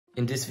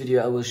In this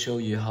video I will show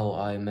you how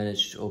I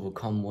managed to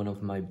overcome one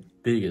of my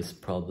biggest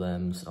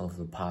problems of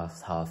the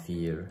past half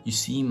year. You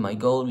see, my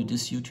goal with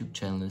this YouTube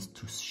channel is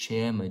to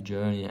share my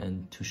journey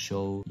and to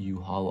show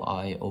you how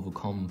I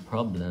overcome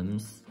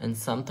problems. And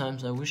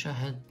sometimes I wish I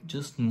had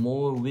just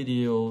more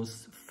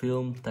videos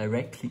filmed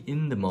directly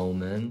in the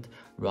moment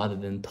rather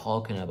than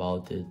talking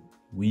about it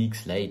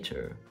weeks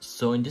later.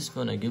 So in this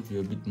one I give you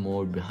a bit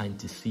more behind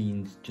the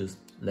scenes, just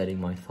letting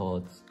my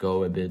thoughts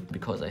go a bit,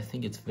 because I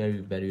think it's very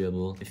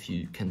valuable if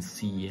you can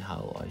see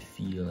how I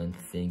feel and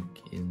think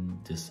in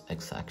this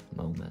exact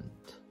moment.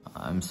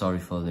 I'm sorry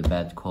for the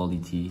bad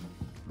quality,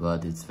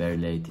 but it's very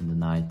late in the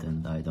night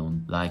and I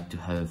don't like to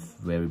have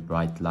very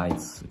bright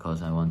lights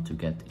because I want to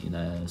get in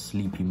a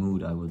sleepy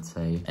mood, I would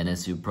say. And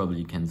as you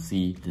probably can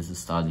see, this is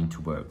starting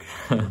to work.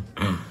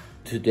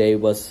 Today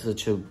was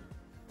such a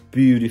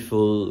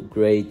beautiful,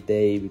 great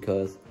day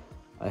because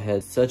I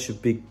had such a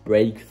big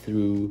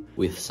breakthrough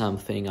with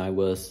something I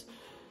was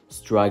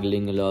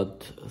struggling a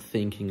lot,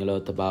 thinking a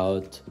lot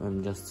about.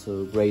 I'm just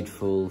so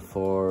grateful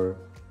for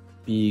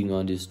being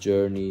on this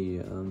journey,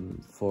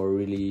 for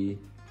really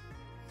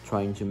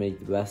trying to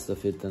make the best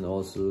of it, and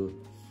also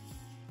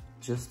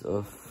just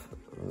of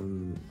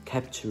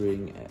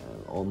capturing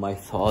all my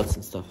thoughts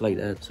and stuff like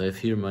that. So I have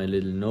here my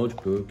little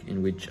notebook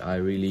in which I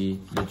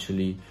really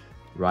literally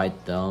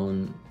write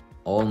down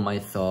all my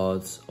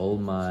thoughts, all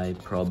my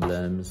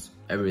problems,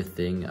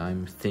 everything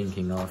I'm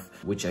thinking of,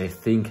 which I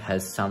think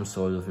has some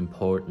sort of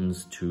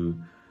importance to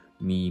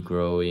me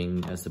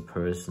growing as a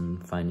person,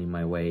 finding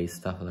my way,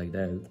 stuff like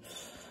that.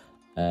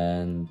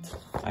 And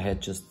I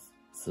had just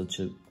such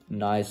a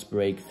nice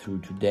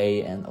breakthrough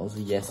today and also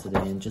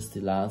yesterday, and just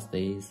the last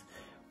days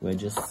were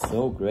just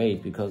so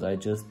great because I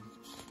just,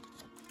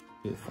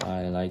 if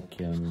I like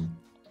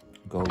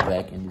go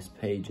back in these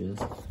pages,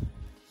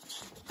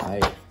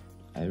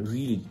 I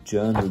really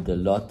journaled a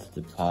lot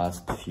the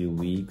past few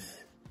weeks.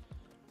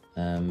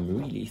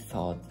 Really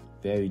thought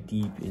very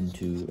deep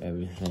into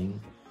everything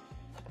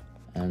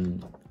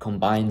and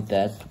combined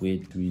that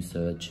with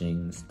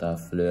researching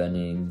stuff,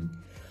 learning,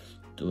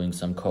 doing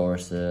some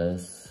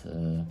courses,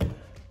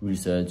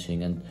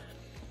 researching and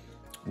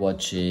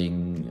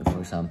watching, for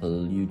example,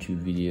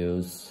 YouTube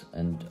videos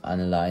and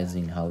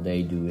analyzing how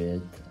they do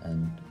it,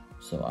 and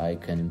so I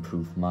can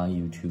improve my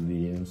YouTube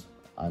videos.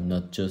 I'm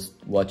not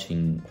just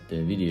watching the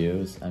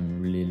videos,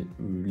 I'm really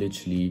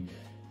literally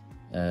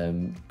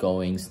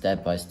going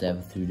step by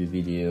step through the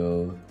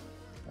video,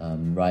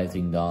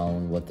 writing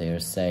down what they are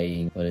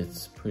saying. But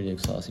it's pretty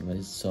exhausting, but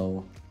it's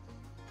so,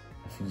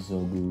 I feel so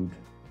good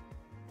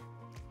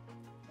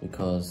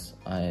because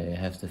I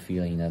have the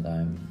feeling that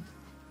I'm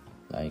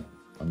like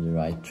on the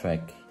right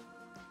track,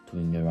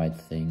 doing the right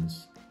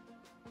things.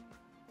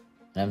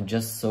 And I'm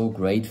just so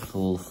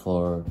grateful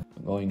for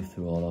going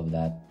through all of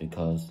that,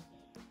 because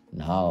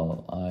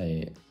now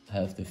I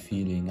have the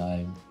feeling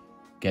I'm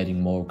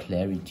getting more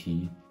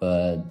clarity,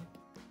 but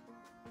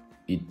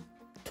it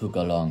took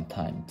a long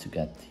time to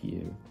get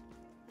here.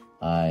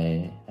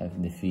 I have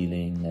the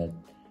feeling that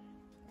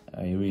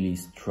I really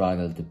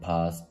struggled the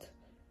past,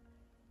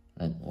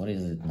 and what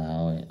is it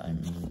now?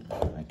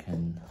 I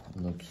can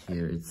look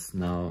here, it's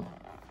now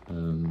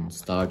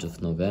start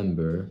of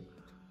November,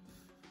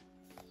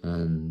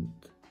 and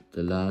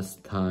the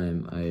last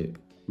time I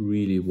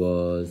really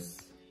was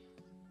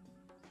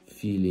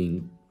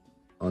feeling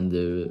on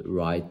the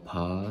right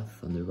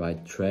path, on the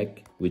right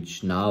track,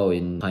 which now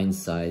in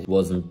hindsight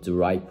wasn't the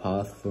right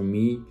path for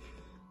me,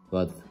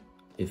 but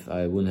if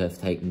I wouldn't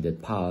have taken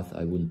that path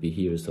I wouldn't be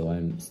here, so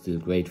I'm still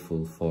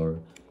grateful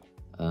for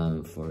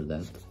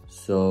that.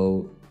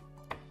 So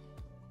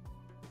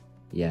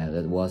yeah,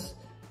 that was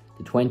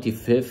the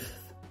 25th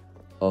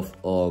of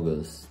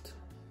August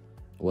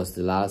was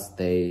the last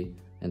day,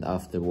 and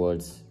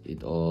afterwards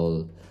it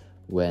all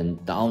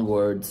went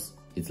downwards.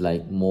 It's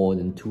like more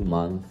than 2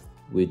 months,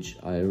 which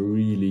I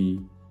really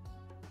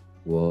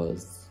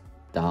was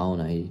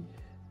down. I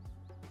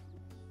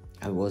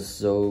was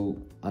so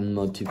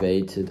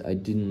unmotivated. I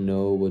didn't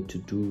know what to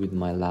do with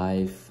my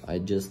life. I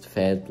just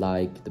felt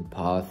like the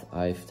path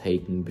I've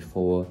taken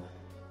before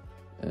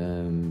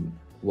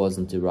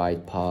wasn't the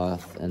right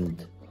path,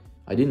 and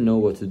I didn't know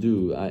what to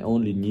do. I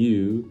only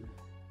knew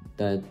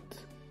that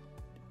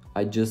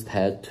I just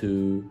had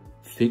to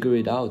figure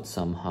it out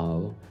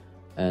somehow,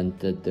 and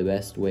that the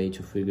best way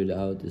to figure it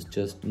out is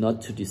just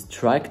not to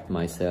distract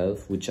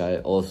myself, which I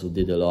also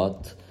did a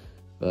lot,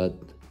 but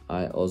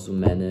I also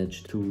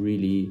managed to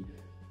really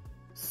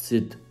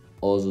sit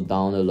also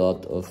down a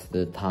lot of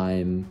the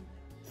time,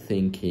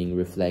 thinking,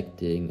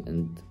 reflecting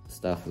and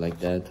stuff like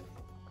that,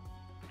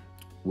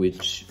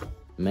 which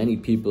many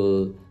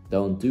people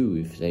don't do.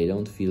 If they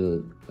don't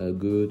feel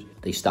good,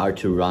 they start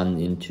to run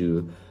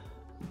into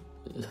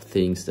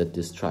things that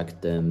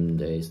distract them.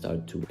 They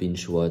start to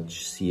binge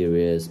watch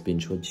series,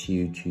 binge watch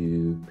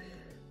YouTube,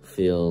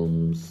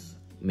 films,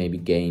 maybe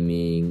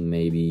gaming,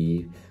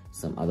 maybe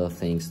some other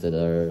things that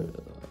are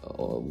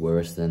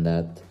worse than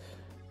that.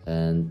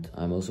 And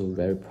I'm also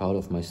very proud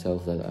of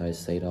myself that I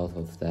stayed out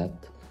of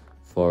that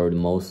for the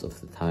most of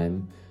the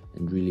time,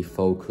 and really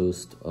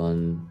focused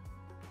on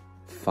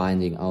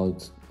finding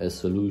out a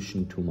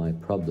solution to my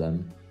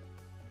problem,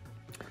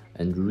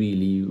 and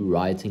really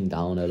writing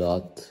down a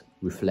lot,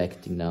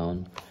 reflecting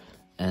down.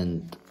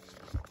 And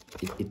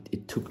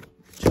it took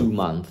 2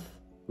 months,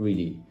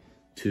 really,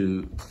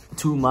 2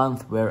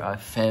 months where I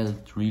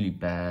felt really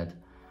bad.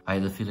 I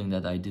had a feeling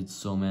that I did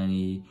so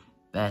many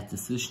bad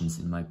decisions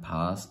in my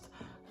past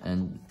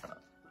and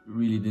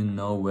really didn't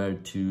know where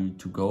to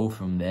go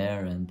from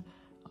there, and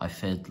I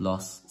felt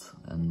lost.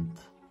 And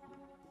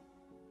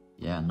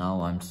yeah,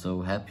 now I'm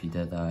so happy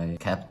that I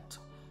kept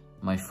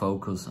my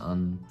focus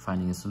on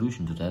finding a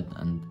solution to that.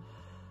 And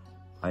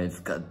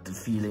I've got the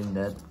feeling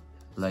that,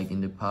 like,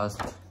 in the past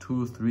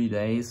 2-3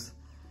 days,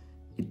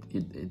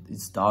 it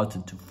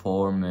started to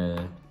form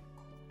a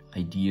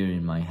idea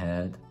in my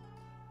head.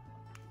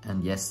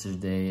 And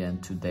yesterday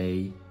and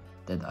today,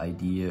 that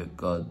idea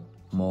got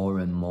more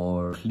and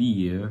more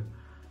clear.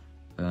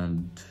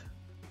 And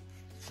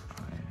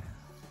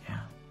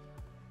yeah,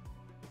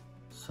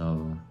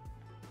 so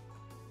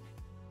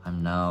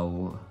I'm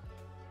now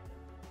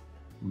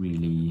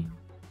really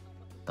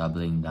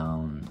doubling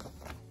down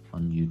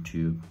on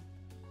YouTube.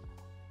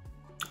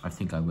 I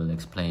think I will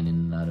explain in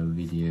another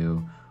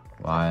video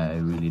why I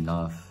really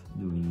love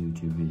doing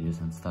YouTube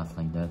videos and stuff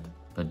like that.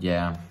 But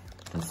yeah,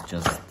 that's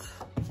just,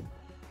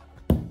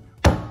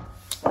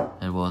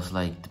 it was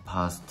like the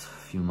past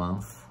few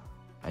months.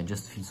 I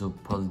just feel so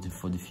positive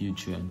for the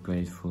future and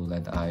grateful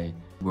that I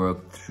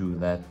worked through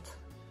that.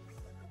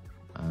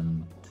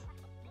 And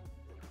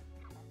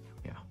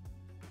yeah,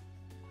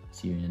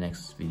 see you in the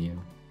next video.